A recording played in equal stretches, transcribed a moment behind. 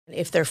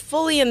If they're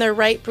fully in their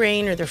right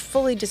brain or they're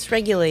fully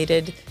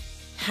dysregulated,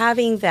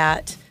 having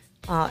that,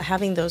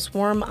 having those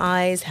warm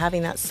eyes,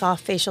 having that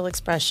soft facial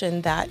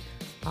expression, that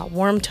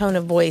warm tone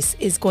of voice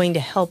is going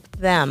to help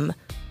them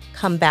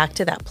come back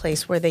to that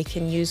place where they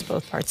can use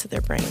both parts of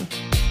their brain.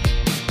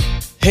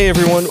 Hey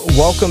everyone,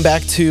 welcome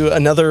back to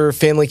another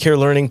Family Care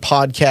Learning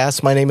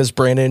podcast. My name is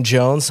Brandon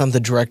Jones. I'm the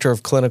Director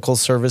of Clinical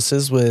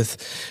Services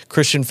with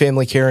Christian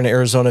Family Care and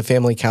Arizona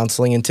Family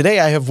Counseling. And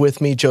today I have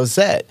with me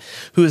Josette,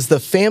 who is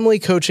the Family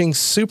Coaching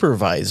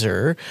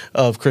Supervisor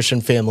of Christian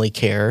Family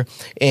Care.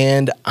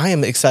 And I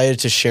am excited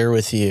to share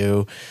with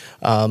you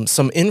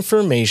some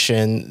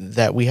information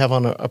that we have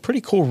on a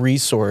pretty cool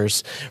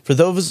resource. For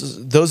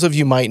those of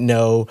you might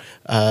know,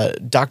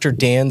 Dr.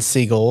 Dan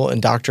Siegel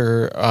and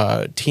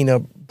Dr. Tina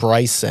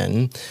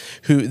Bryson,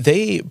 who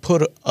they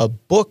put a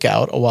book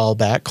out a while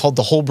back called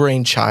The Whole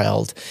Brain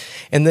Child.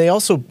 And they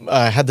also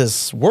had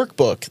this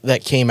workbook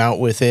that came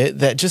out with it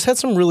that just had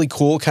some really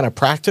cool kind of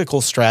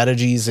practical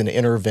strategies and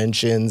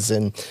interventions.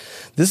 And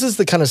this is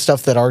the kind of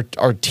stuff that our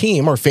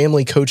team, our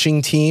family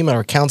coaching team,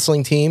 our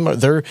counseling team,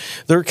 they're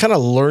kind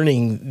of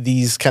learning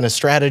these kind of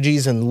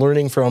strategies and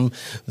learning from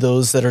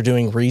those that are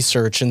doing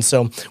research. And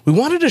so we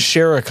wanted to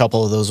share a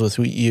couple of those with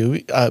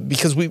you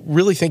because we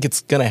really think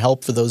it's going to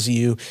help for those of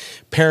you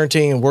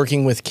parenting and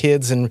working with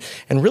kids. And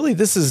really,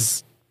 this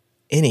is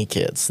any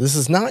kids. This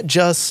is not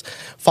just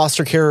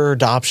foster care or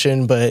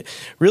adoption, but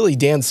really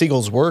Dan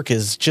Siegel's work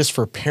is just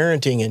for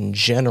parenting in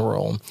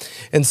general.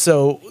 And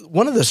so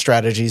one of the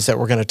strategies that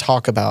we're going to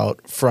talk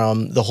about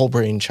from the Whole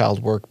Brain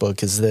Child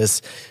workbook is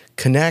this: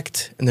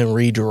 connect and then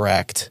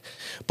redirect.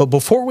 But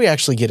before we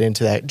actually get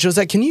into that,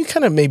 Josette, can you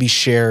kind of maybe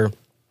share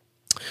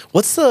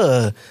what's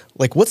the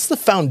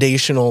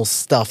foundational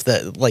stuff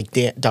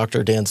that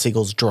Dr. Dan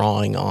Siegel's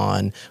drawing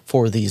on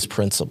for these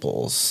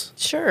principles?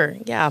 Sure,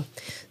 yeah.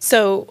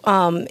 So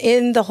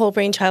in the Whole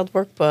Brain Child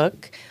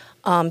workbook,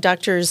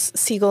 Drs.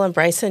 Siegel and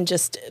Bryson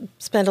just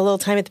spend a little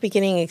time at the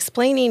beginning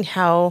explaining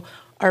how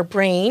our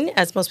brain,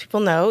 as most people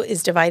know,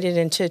 is divided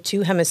into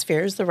two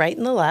hemispheres, the right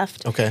and the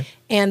left. Okay.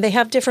 And they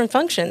have different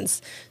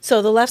functions.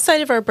 So the left side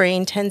of our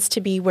brain tends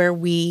to be where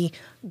we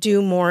do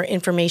more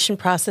information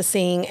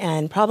processing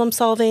and problem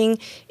solving.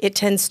 It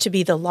tends to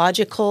be the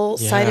logical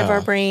side of our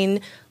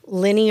brain,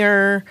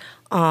 linear.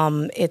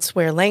 It's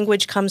where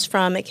language comes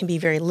from. It can be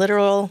very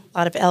literal. A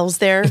lot of L's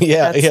there.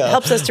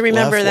 Helps us to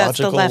remember that's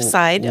the left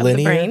side of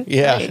the brain.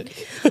 Yeah.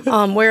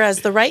 Right?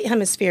 Whereas the right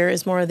hemisphere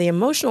is more of the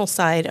emotional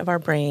side of our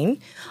brain.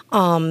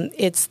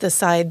 It's the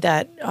side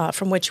that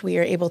from which we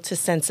are able to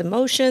sense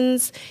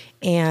emotions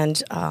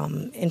and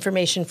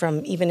information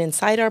from even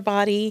inside our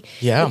body.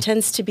 Yeah. It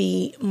tends to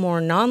be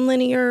more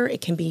nonlinear. It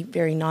can be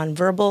very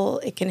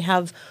nonverbal. It can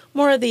have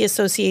more of the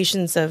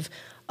associations of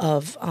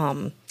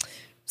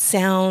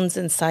sounds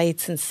and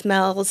sights and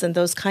smells and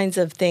those kinds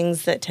of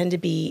things that tend to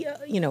be,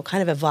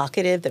 kind of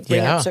evocative, that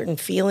bring up certain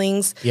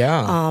feelings.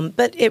 Yeah.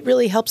 But it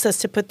really helps us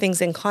to put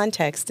things in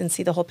context and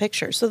see the whole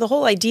picture. So the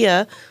whole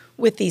idea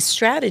with these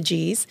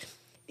strategies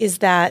is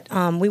that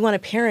we want to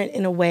parent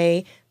in a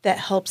way that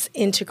helps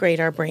integrate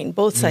our brain,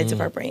 both sides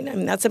of our brain. I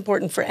mean, that's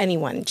important for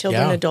anyone,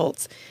 children,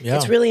 adults. Yeah.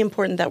 It's really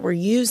important that we're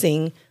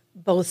using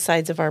both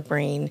sides of our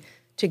brain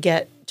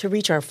to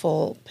reach our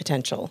full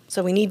potential.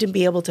 So we need to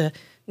be able to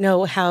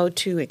know how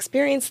to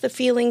experience the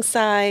feeling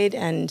side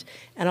and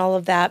all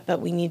of that,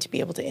 but we need to be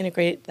able to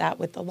integrate that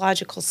with the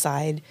logical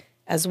side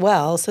as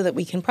well so that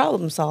we can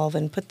problem solve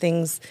and put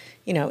things,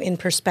 in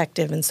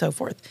perspective and so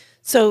forth.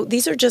 So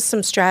these are just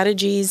some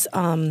strategies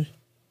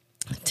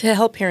to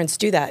help parents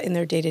do that in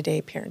their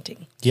day-to-day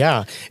parenting.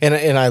 Yeah.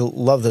 And I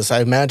love this.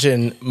 I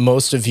imagine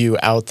most of you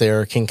out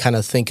there can kind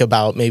of think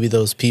about maybe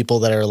those people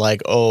that are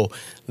like, oh,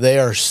 they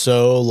are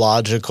so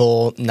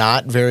logical,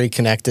 not very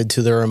connected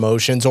to their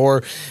emotions,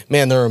 or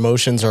man, their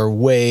emotions are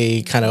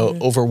way kind of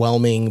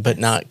overwhelming, but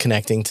not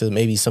connecting to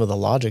maybe some of the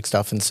logic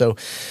stuff. And so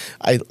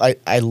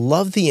I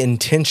love the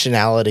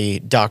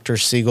intentionality Dr.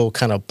 Siegel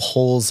kind of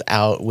pulls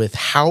out with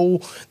how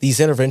these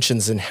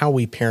interventions and how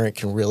we parent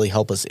can really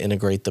help us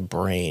integrate the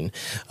brain.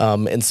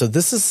 And so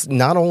this is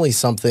not only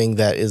something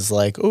that is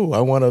like, oh, I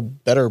want a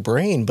better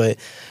brain, but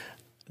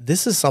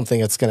this is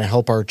something that's going to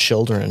help our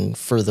children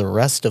for the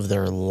rest of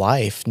their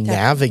life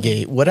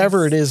navigate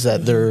whatever it is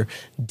that they're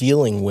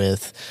dealing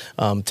with,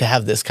 to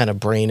have this kind of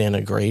brain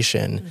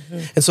integration.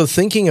 And so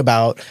thinking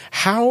about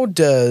tell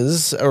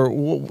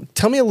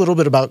me a little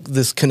bit about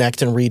this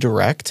connect and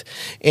redirect,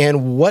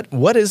 and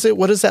what is it?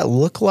 What does that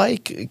look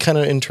like kind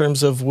of in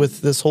terms of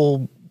with this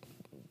whole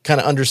kind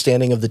of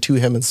understanding of the two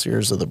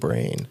hemispheres of the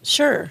brain?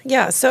 Sure.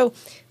 Yeah. So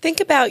think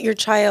about your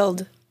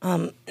child,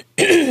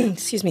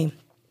 excuse me,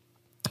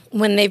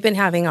 when they've been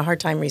having a hard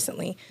time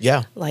recently.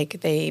 Yeah.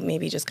 Like they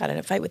maybe just got in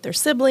a fight with their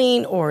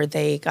sibling, or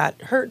they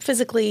got hurt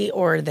physically,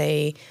 or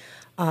they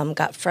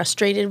got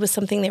frustrated with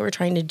something they were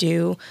trying to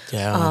do.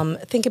 Yeah.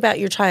 Think about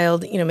your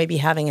child, maybe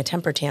having a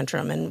temper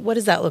tantrum, and what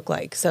does that look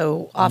like?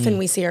 So often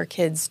we see our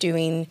kids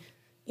doing,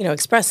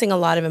 expressing a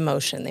lot of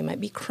emotion. They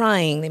might be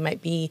crying, they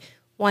might be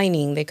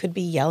whining, they could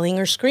be yelling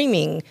or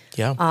screaming.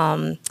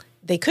 Yeah.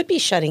 they could be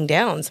shutting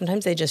down.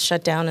 Sometimes they just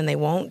shut down and they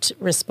won't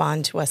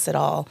respond to us at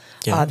all.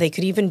 Yeah. They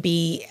could even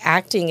be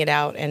acting it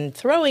out and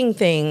throwing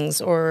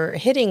things or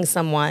hitting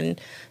someone.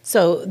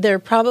 So they're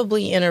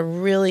probably in a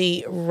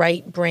really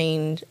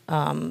right-brained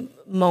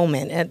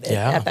moment at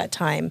that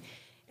time.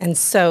 And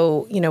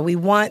so, we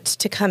want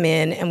to come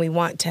in and we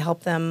want to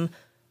help them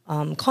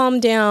calm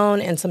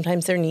down. And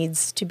sometimes there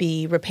needs to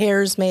be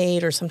repairs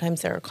made, or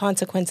sometimes there are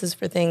consequences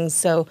for things.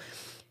 So,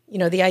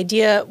 the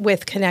idea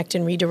with Connect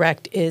and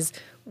Redirect is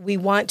we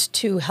want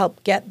to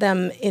help get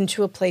them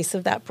into a place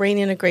of that brain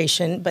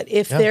integration. But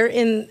if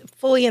they're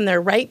fully in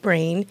their right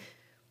brain,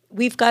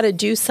 we've got to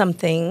do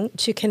something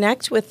to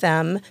connect with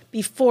them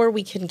before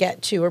we should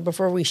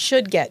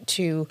get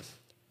to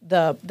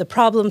the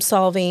problem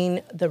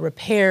solving, the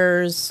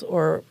repairs,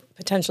 or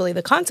potentially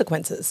the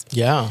consequences.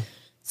 Yeah.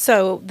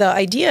 So the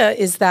idea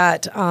is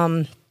that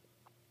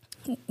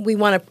we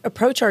want to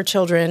approach our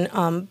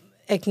children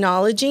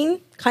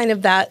acknowledging kind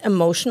of that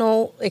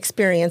emotional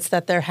experience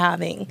that they're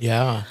having.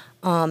 Yeah.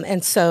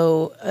 And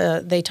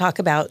so they talk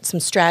about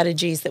some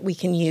strategies that we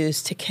can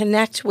use to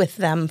connect with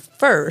them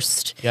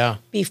first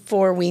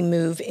before we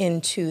move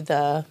into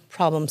the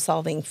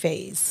problem-solving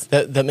phase.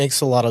 That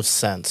makes a lot of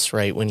sense,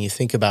 right? When you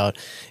think about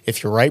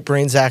if your right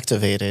brain's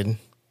activated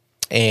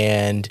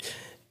and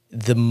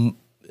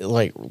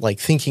like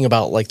thinking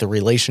about like the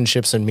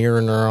relationships and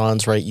mirror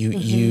neurons, right?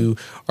 You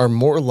are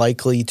more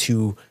likely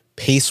to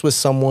pace with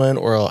someone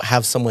or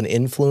have someone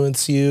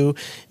influence you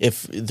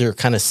if they're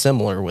kind of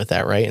similar with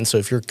that, right? And so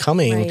if you're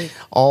coming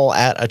all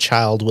at a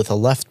child with a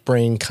left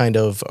brain kind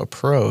of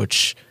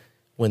approach,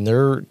 when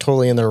they're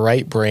totally in their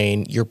right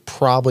brain, you're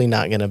probably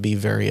not going to be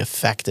very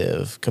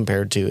effective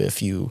compared to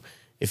if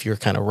you're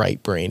kind of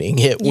right braining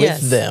it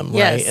with them, right?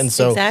 Yes, and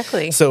so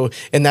exactly.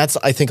 And that's,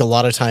 I think, a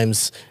lot of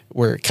times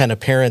where kind of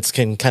parents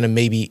can kind of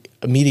maybe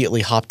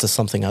immediately hop to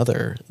something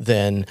other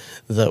than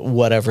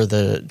whatever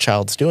the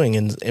child's doing.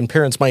 And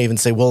parents might even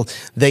say, well,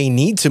 they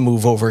need to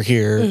move over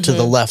here to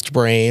the left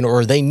brain,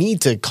 or they need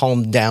to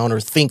calm down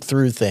or think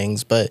through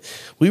things. But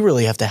we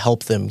really have to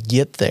help them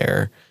get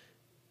there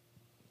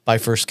by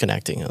first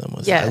connecting them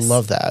with it. I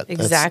love that.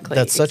 Exactly.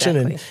 That's such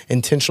an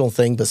intentional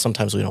thing, but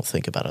sometimes we don't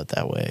think about it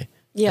that way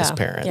as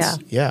parents.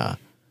 Yeah.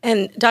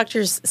 And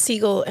Doctors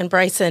Siegel and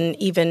Bryson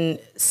even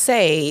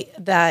say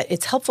that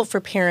it's helpful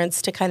for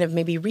parents to kind of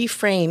maybe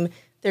reframe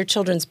their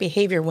children's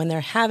behavior when they're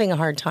having a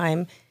hard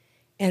time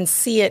and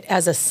see it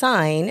as a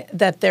sign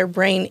that their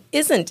brain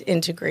isn't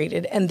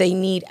integrated and they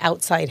need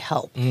outside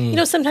help.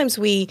 Sometimes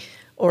we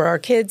or our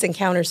kids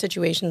encounter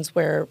situations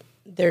where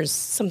there's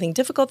something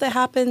difficult that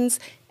happens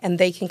and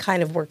they can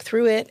kind of work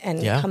through it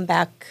and come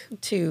back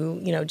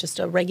to, just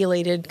a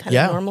regulated kind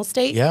of normal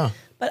state. Yeah.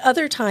 But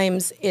other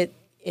times it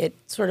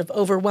sort of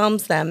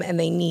overwhelms them and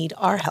they need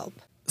our help.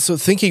 So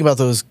thinking about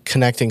those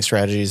connecting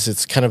strategies,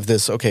 it's kind of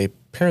this, okay,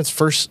 parents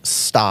first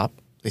stop,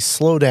 they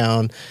slow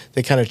down,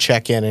 they kind of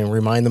check in and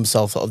remind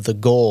themselves of the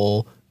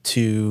goal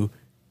to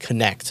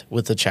connect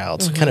with the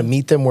child. So kind of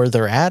meet them where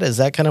they're at. Is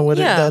that kind of what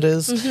that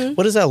is?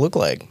 What does that look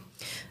like?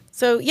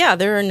 So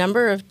there are a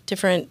number of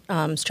different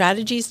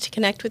strategies to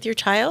connect with your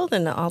child,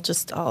 and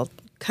I'll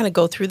kind of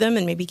go through them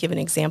and maybe give an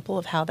example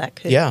of how that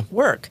could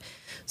work.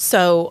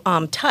 So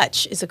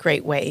touch is a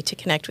great way to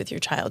connect with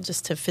your child,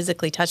 just to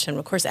physically touch them.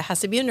 Of course, it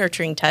has to be a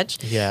nurturing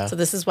touch. Yeah. So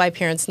this is why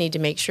parents need to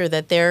make sure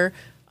that they're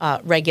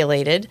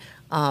regulated.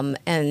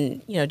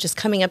 And, just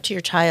coming up to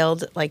your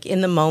child, like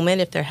in the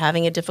moment, if they're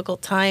having a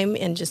difficult time,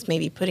 and just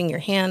maybe putting your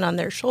hand on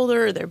their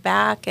shoulder or their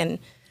back and,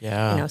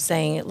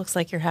 saying, it looks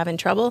like you're having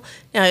trouble.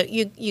 Now,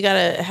 you got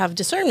to have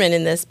discernment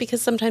in this,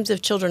 because sometimes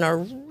if children are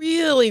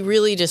really,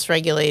 really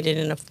dysregulated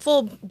in a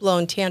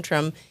full-blown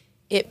tantrum,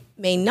 it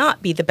may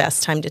not be the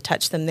best time to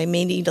touch them. They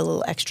may need a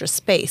little extra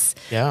space.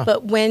 Yeah.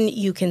 But when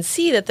you can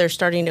see that they're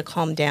starting to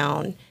calm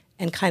down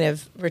and kind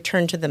of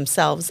return to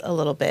themselves a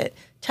little bit,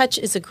 touch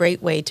is a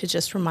great way to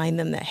just remind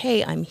them that,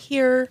 hey, I'm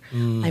here,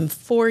 I'm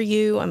for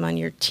you, I'm on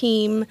your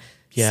team.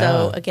 Yeah.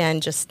 So again,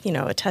 just,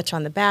 a touch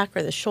on the back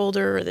or the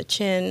shoulder or the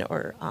chin,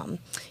 or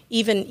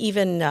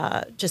even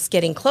just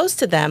getting close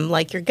to them,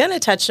 like you're going to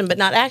touch them, but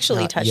not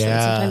actually touch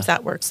them. Sometimes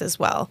that works as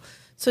well.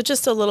 So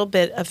just a little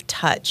bit of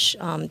touch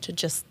to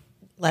just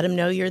let them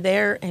know you're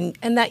there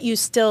and that you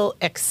still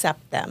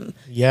accept them.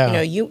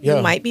 Yeah.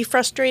 You might be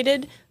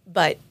frustrated,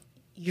 but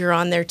you're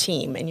on their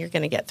team and you're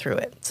going to get through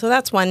it. So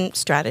that's one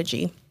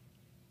strategy.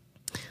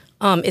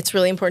 It's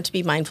really important to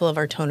be mindful of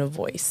our tone of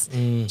voice.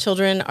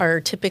 Children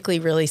are typically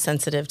really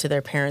sensitive to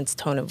their parents'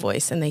 tone of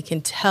voice, and they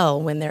can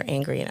tell when they're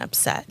angry and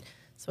upset.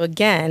 So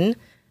again,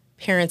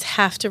 parents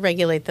have to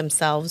regulate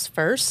themselves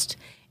first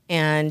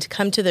and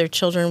come to their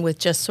children with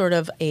just sort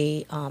of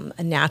a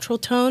natural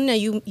tone. Now,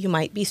 you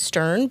might be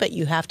stern, but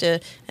you have to,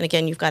 and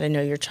again, you've got to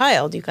know your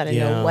child. You've got to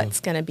know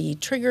what's going to be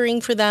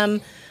triggering for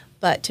them,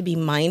 but to be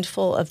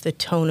mindful of the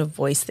tone of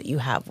voice that you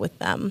have with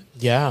them.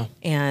 Yeah.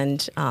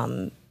 And,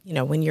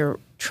 when you're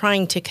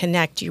trying to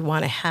connect, you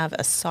want to have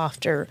a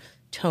softer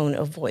tone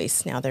of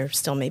voice. Now, there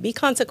still may be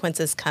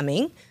consequences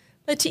coming,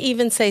 But to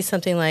even say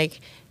something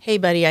like, hey,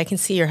 buddy, I can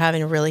see you're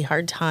having a really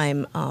hard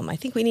time. I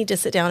think we need to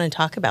sit down and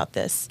talk about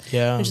this.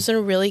 Yeah. And just in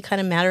a really kind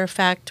of matter of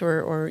fact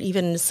or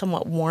even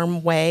somewhat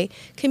warm way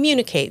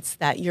communicates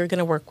that you're going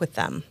to work with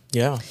them.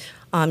 Yeah.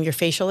 Your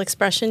facial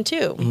expression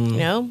too. Mm-hmm. You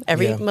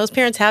know, most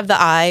parents have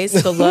the eyes,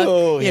 the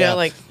look. You know,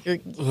 like you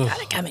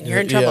gotta come in,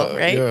 you're in trouble,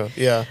 right?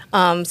 Yeah.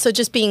 So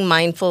just being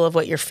mindful of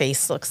what your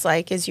face looks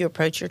like as you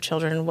approach your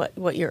children,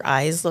 what your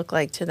eyes look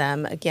like to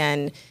them.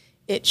 Again,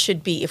 it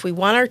should be, if we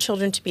want our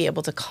children to be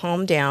able to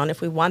calm down, if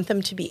we want them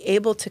to be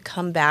able to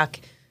come back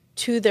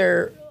to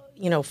their,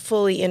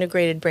 fully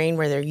integrated brain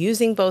where they're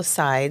using both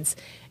sides,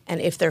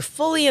 and if they're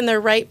fully in their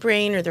right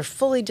brain or they're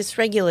fully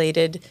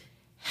dysregulated,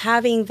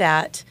 having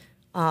that.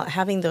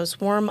 Having those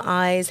warm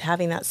eyes,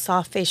 having that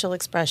soft facial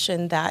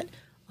expression, that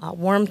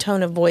warm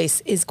tone of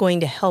voice is going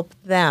to help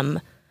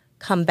them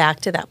come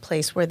back to that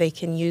place where they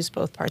can use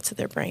both parts of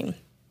their brain.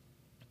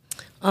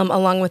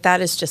 Along with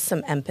that is just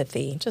some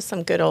empathy, just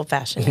some good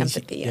old-fashioned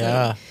empathy.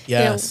 Yeah,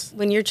 yes.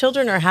 When your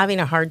children are having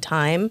a hard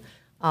time,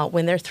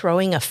 when they're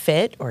throwing a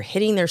fit or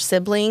hitting their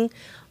sibling,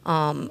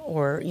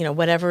 or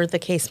whatever the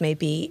case may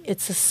be,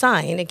 it's a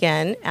sign,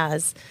 again,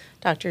 as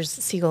Doctors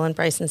Siegel and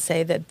Bryson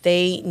say, that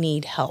they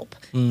need help.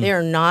 They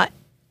are not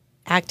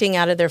acting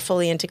out of their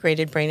fully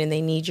integrated brain, and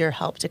they need your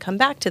help to come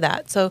back to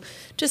that. So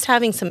just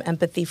having some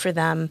empathy for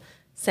them,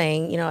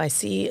 saying, I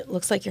see it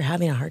looks like you're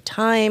having a hard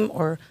time,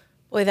 or,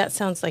 boy, that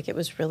sounds like it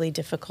was really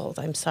difficult.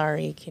 I'm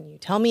sorry. Can you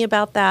tell me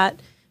about that?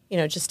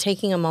 Just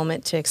taking a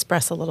moment to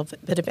express a little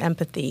bit of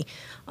empathy.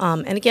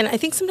 And again, I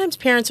think sometimes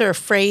parents are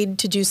afraid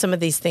to do some of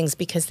these things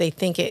because they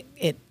think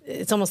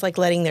it's almost like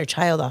letting their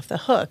child off the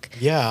hook.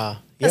 Yeah.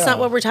 That's not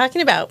what we're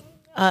talking about.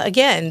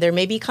 Again, there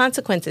may be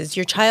consequences.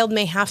 Your child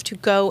may have to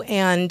go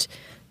and,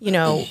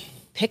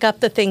 pick up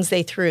the things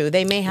they threw.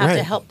 They may have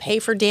to help pay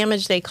for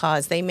damage they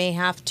caused. They may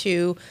have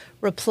to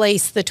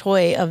replace the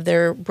toy of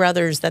their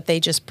brothers that they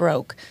just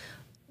broke.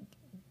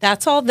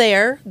 That's all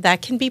there.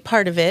 That can be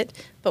part of it.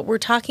 But we're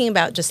talking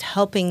about just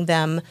helping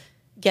them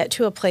get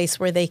to a place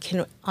where they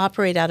can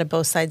operate out of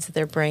both sides of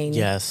their brain.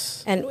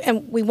 Yes. And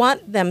we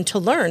want them to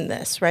learn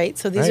this, right?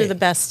 So these are the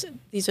best.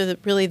 These are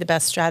really the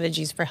best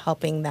strategies for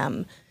helping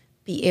them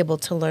be able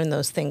to learn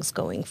those things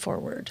going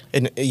forward.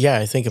 And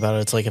I think about it.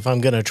 It's like if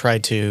I'm going to try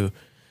to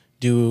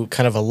do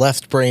kind of a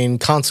left brain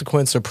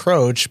consequence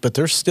approach, but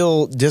they're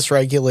still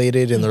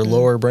dysregulated in their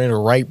lower brain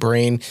or right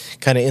brain,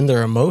 kind of in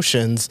their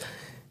emotions,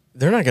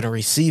 they're not going to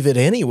receive it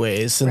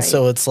anyways. And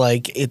so it's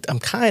like I'm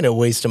kind of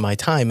wasting my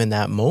time in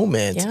that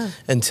moment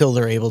until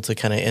they're able to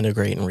kind of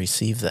integrate and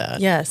receive that.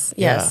 Yes.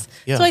 Yeah.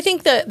 So I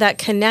think that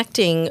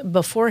connecting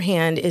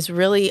beforehand is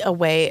really a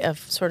way of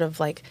sort of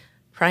like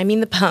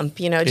priming the pump,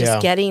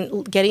 just getting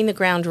the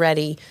ground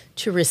ready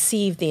to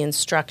receive the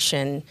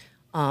instruction.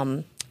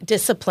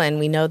 Discipline,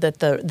 we know that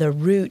the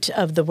root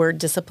of the word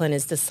discipline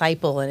is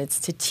disciple, and it's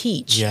to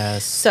teach.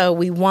 Yes. So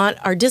we want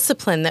our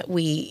discipline that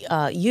we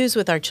use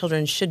with our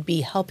children should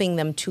be helping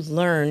them to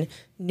learn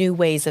new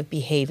ways of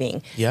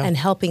behaving and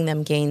helping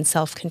them gain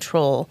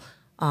self-control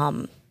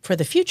for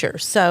the future.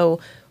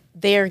 So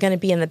they are going to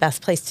be in the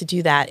best place to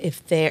do that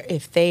if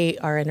they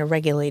are in a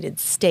regulated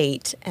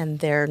state and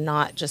they're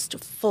not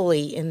just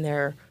fully in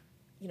their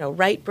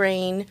right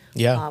brain.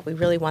 We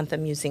really want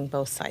them using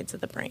both sides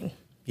of the brain.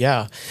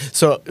 Yeah.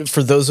 So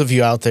for those of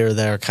you out there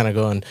that are kind of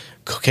going,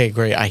 okay,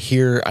 great, I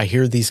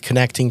hear these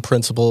connecting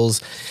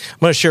principles. I'm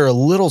going to share a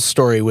little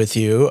story with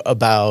you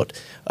about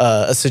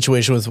a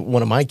situation with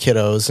one of my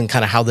kiddos and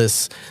kind of how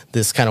this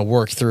kind of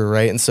worked through,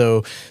 right? And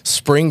so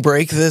spring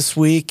break this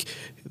week,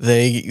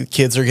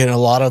 kids are getting a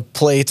lot of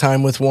play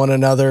time with one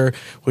another,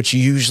 which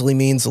usually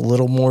means a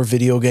little more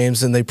video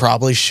games than they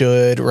probably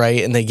should,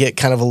 right? And they get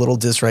kind of a little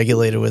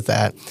dysregulated with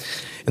that.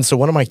 And so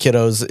one of my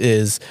kiddos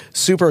is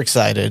super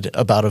excited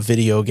about a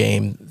video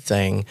game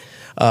thing,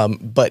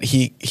 but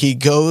he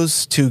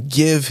goes to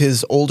give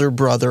his older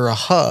brother a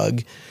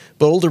hug,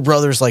 but older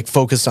brother's like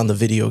focused on the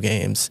video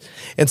games.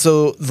 And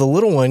so the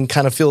little one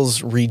kind of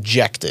feels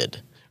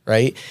rejected,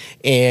 right?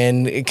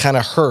 And it kind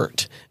of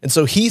hurt. And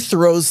so he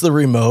throws the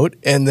remote,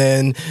 and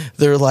then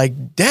they're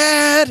like,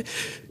 Dad,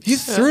 you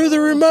threw the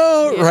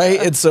remote, right?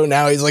 And so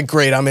now he's like,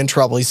 great, I'm in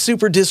trouble. He's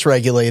super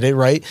dysregulated,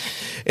 right?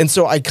 And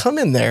so I come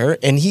in there,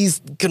 and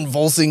he's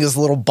convulsing his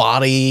little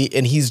body,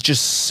 and he's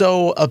just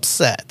so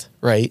upset,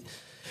 right?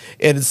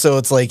 And so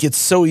it's like, it's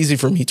so easy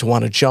for me to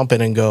want to jump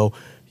in and go,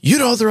 you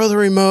don't throw the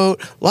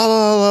remote, la,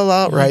 la, la,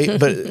 la, right?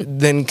 But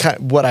then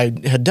what I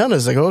had done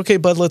is I go, okay,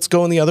 bud, let's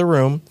go in the other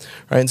room,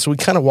 right? And so we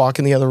kind of walk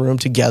in the other room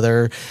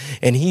together,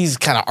 and he's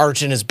kind of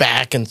arching his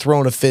back and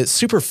throwing a fit,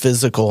 super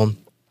physical.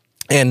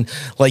 And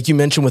like you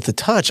mentioned with the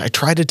touch, I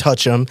try to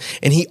touch him,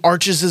 and he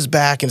arches his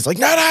back, and it's like,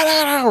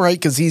 no, right?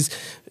 Because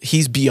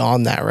he's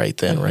beyond that right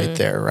then, right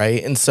there,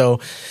 right? And so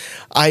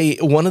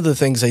one of the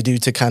things I do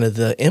to kind of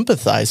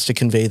empathize, to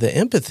convey the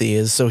empathy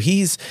is, so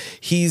he's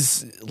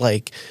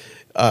like,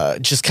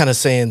 just kind of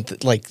saying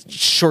like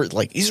short,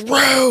 like he's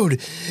rude,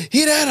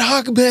 he didn't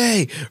hug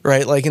me,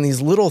 right? Like in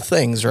these little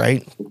things,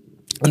 right?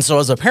 And so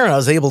as a parent, I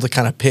was able to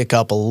kind of pick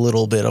up a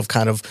little bit of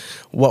kind of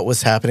what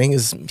was happening.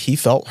 Is he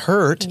felt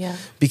hurt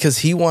because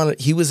he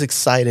was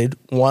excited,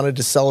 wanted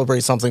to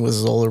celebrate something with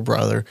his older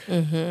brother.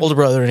 Older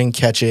brother didn't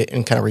catch it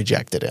and kind of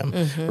rejected him,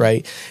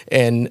 right?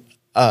 And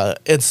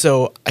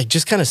so I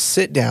just kind of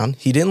sit down.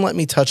 He didn't let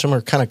me touch him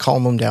or kind of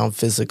calm him down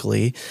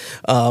physically.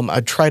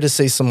 I tried to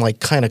say some like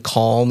kind of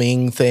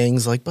calming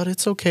things like, but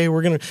it's okay.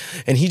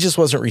 And he just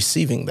wasn't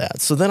receiving that.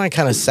 So then I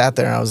kind of sat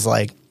there and I was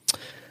like,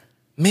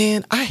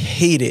 man, I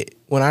hate it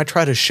when I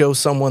try to show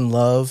someone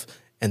love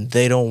and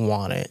they don't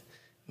want it.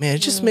 Man, it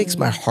just makes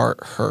my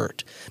heart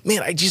hurt.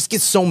 Man, I just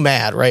get so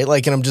mad, right?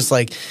 Like, and I'm just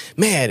like,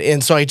 man.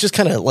 And so I just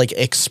kind of like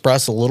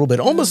express a little bit,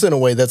 almost in a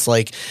way that's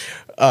like,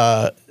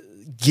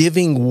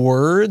 giving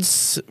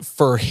words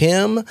for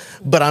him,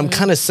 but I'm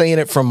kind of saying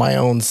it from my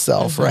own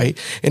self, right?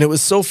 And it was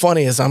so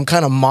funny as I'm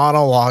kind of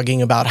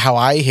monologuing about how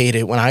I hate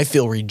it when I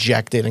feel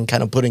rejected and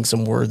kind of putting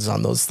some words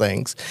on those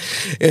things.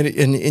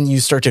 And you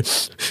start to,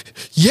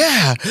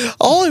 yeah,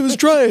 all I was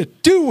trying to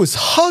do was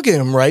hug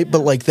him, right?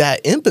 But like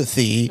that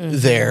empathy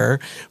there,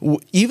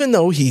 even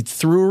though he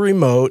threw a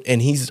remote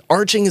and he's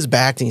arching his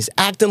back and he's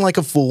acting like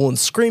a fool and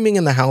screaming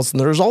in the house and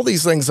there's all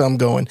these things I'm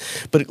going,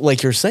 but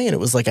like you're saying,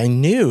 it was like I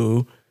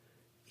knew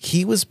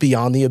he was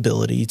beyond the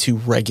ability to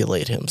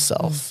regulate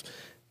himself.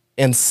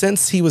 And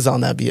since he was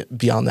on that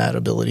beyond that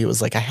ability, it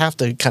was like I have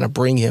to kind of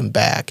bring him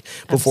back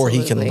before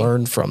he can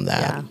learn from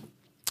that.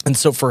 And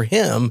so for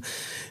him,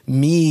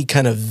 me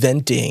kind of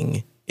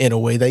venting in a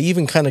way that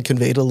even kind of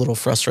conveyed a little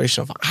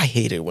frustration of, I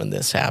hate it when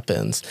this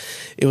happens.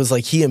 It was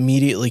like he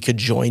immediately could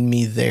join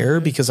me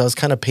there because I was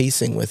kind of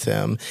pacing with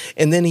him.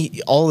 And then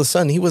all of a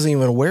sudden, he wasn't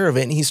even aware of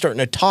it. And he's starting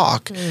to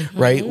talk,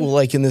 right?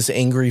 Like in this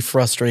angry,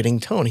 frustrating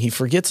tone. He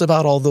forgets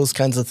about all those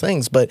kinds of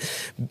things. But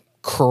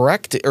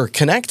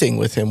connecting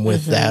with him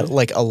with that,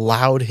 like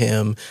allowed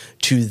him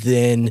to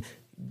then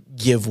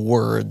give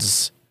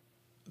words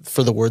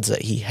for the words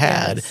that he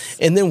had. Yes.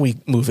 And then we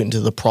move into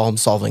the problem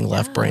solving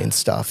left brain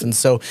stuff. And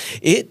so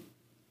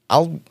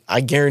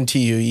I guarantee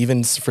you,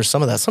 even for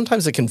some of that,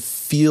 sometimes it can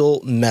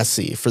feel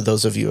messy for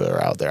those of you that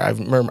are out there.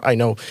 I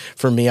know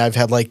for me, I've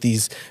had like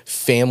these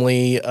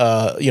family,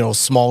 church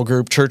small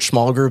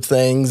group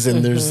things,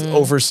 and there's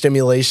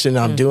overstimulation.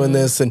 I'm doing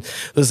this, and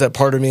there's that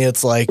part of me.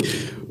 It's like,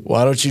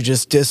 why don't you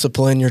just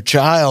discipline your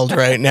child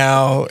right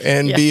now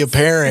and be a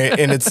parent?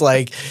 And it's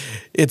like,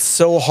 it's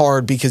so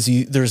hard because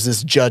there's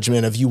this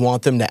judgment of you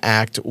want them to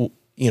act,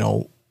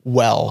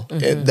 well,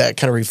 that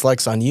kind of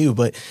reflects on you,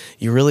 but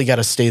you really got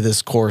to stay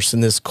this course.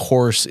 And this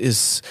course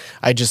is,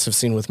 I just have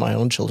seen with my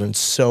own children,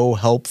 so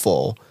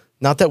helpful.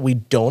 Not that we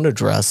don't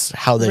address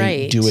how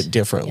they do it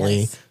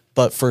differently,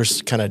 but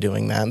first kind of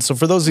doing that. And so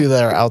for those of you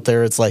that are out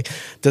there, it's like,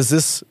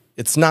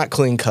 it's not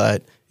clean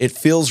cut. It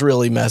feels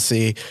really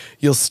messy.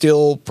 You'll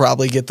still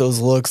probably get those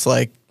looks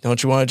like,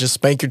 don't you want to just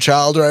spank your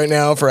child right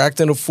now for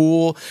acting a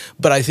fool?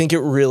 But I think it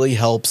really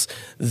helps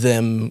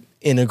them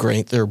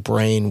integrate their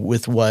brain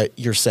with what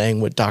you're saying,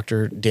 what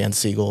Dr. Dan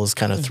Siegel is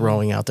kind of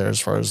throwing out there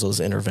as far as those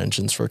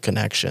interventions for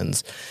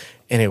connections.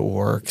 And it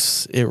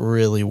works. It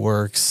really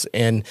works.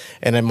 And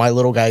then my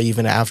little guy,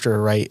 even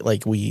after, right,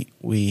 like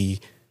we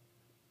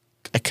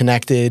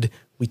connected.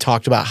 We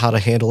talked about how to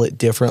handle it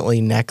differently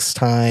next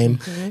time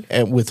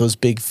and with those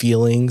big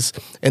feelings.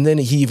 And then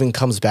he even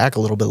comes back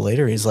a little bit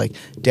later. He's like,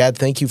 Dad,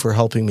 thank you for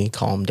helping me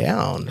calm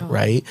down,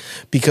 right?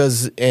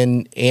 Because,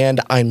 and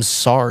I'm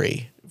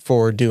sorry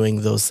for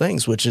doing those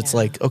things, which it's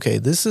like, okay,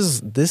 this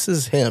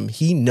is him.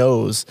 He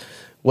knows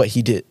what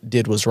he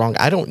did was wrong.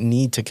 I don't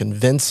need to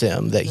convince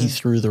him that he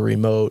threw the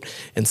remote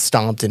and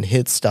stomped and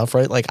hit stuff,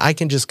 right? Like I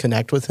can just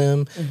connect with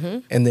him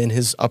and then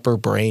his upper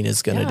brain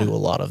is going to do a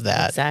lot of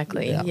that.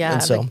 Exactly. Yeah.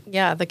 And so,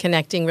 the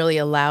connecting really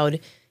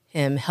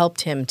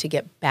helped him to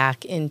get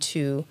back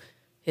into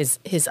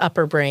his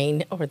upper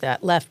brain or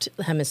that left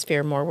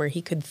hemisphere more where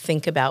he could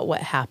think about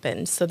what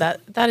happened. So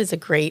that is a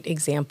great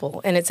example.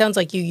 And it sounds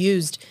like you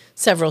used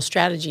several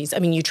strategies. I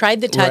mean, you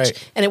tried the touch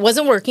and it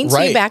wasn't working, so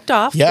you backed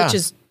off, which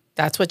is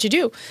that's what you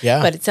do.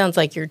 Yeah. But it sounds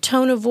like your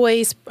tone of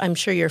voice, I'm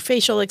sure your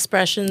facial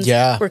expressions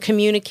were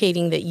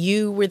communicating that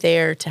you were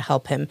there to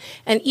help him.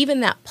 And even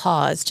that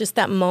pause, just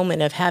that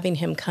moment of having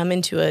him come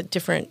into a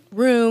different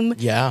room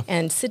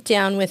and sit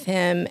down with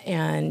him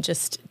and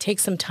just take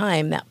some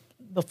time that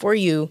before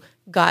you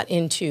got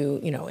into,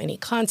 any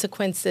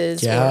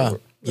consequences or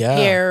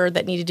repair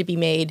that needed to be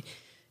made,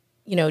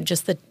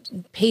 just the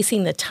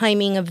pacing, the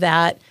timing of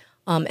that.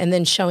 And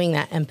then showing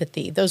that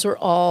empathy. Those were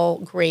all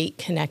great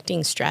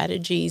connecting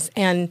strategies.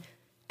 And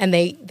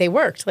they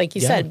worked. Like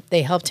you said,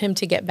 they helped him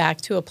to get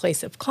back to a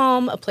place of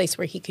calm, a place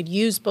where he could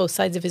use both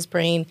sides of his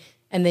brain.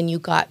 And then you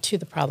got to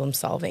the problem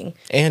solving.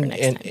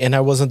 And I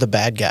wasn't the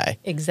bad guy.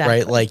 Exactly.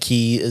 Right? Like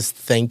he is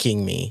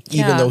thanking me,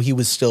 even though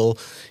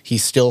he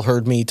still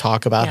heard me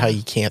talk about how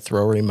you can't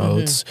throw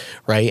remotes,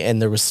 right? And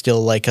there was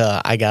still like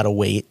I got to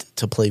wait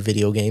to play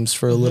video games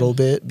for a little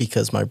bit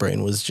because my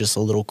brain was just a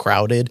little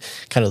crowded,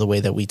 kind of the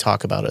way that we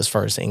talk about as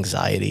far as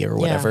anxiety or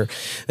whatever.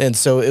 And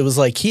so it was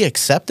like he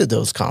accepted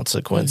those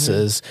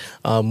consequences.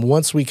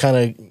 Once we kind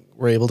of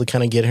were able to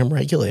kind of get him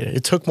regulated.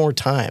 It took more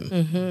time,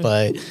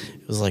 but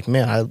it was like,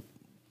 man, I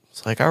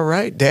was like, all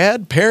right,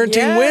 Dad,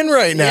 parenting win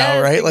right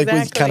now, right? Like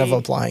we're kind of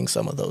applying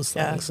some of those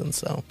things. And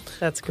so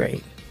that's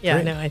great.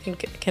 Yeah, no, I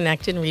think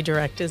Connect and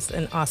Redirect is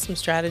an awesome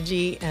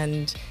strategy.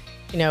 And,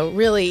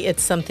 really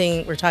it's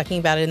something we're talking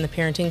about it in the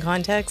parenting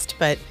context,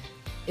 but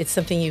it's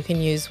something you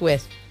can use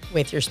with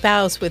your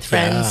spouse, with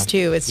friends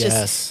too. It's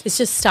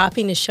just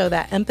stopping to show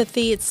that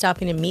empathy. It's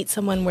stopping to meet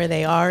someone where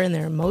they are in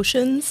their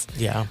emotions.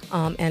 Yeah.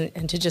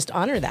 And to just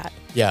honor that.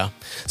 Yeah.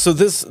 So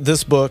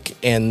this book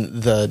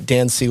and the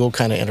Dan Siegel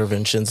kind of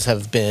interventions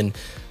have been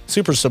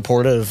super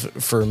supportive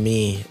for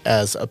me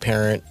as a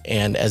parent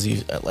and as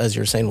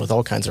you're saying with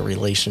all kinds of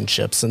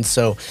relationships. And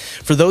so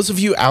for those of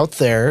you out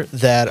there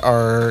that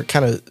are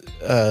kind of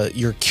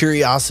your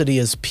curiosity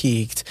is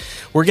piqued,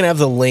 we're going to have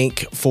the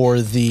link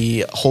for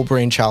the Whole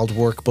Brain Child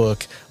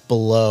workbook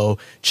below.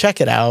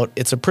 Check it out.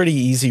 It's a pretty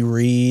easy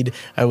read,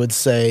 I would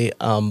say.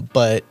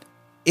 But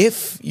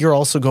if you're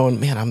also going,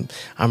 man,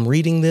 I'm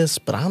reading this,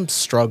 but I'm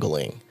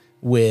struggling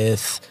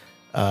with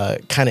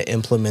kind of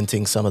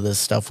implementing some of this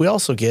stuff. We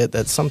also get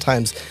that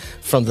sometimes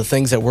from the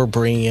things that we're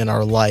bringing in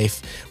our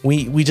life,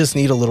 we just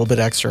need a little bit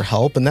extra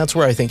help. And that's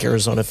where I think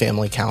Arizona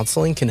Family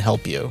Counseling can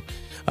help you.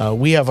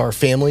 We have our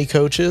family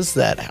coaches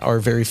that are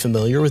very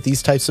familiar with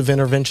these types of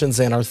interventions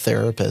and our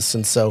therapists.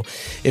 And so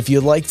if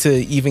you'd like to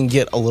even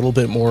get a little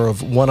bit more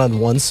of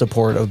one-on-one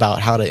support about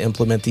how to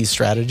implement these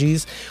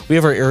strategies, we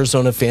have our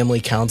Arizona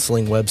Family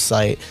Counseling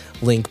website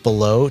link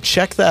below.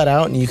 Check that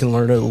out and you can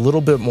learn a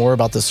little bit more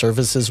about the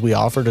services we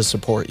offer to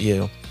support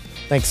you.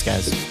 Thanks,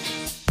 guys.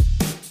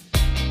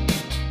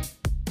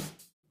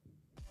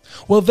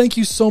 Well, thank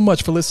you so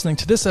much for listening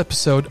to this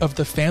episode of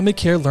the Family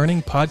Care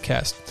Learning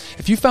Podcast.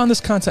 If you found this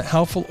content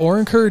helpful or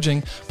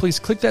encouraging, please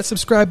click that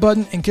subscribe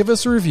button and give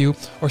us a review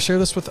or share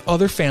this with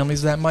other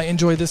families that might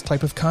enjoy this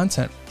type of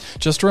content.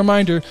 Just a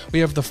reminder, we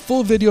have the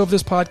full video of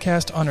this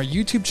podcast on our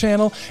YouTube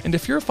channel, and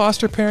if you're a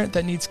foster parent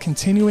that needs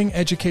continuing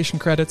education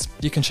credits,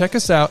 you can check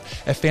us out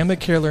at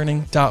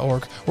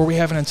familycarelearning.org, where we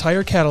have an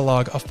entire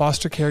catalog of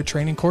foster care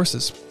training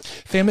courses.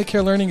 Family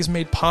Care Learning is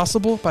made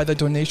possible by the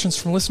donations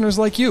from listeners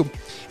like you.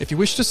 If you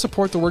wish to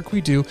support the work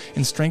we do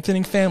in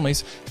strengthening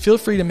families, feel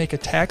free to make a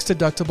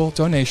tax-deductible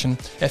donation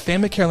at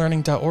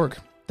familycarelearning.org.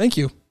 Thank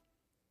you.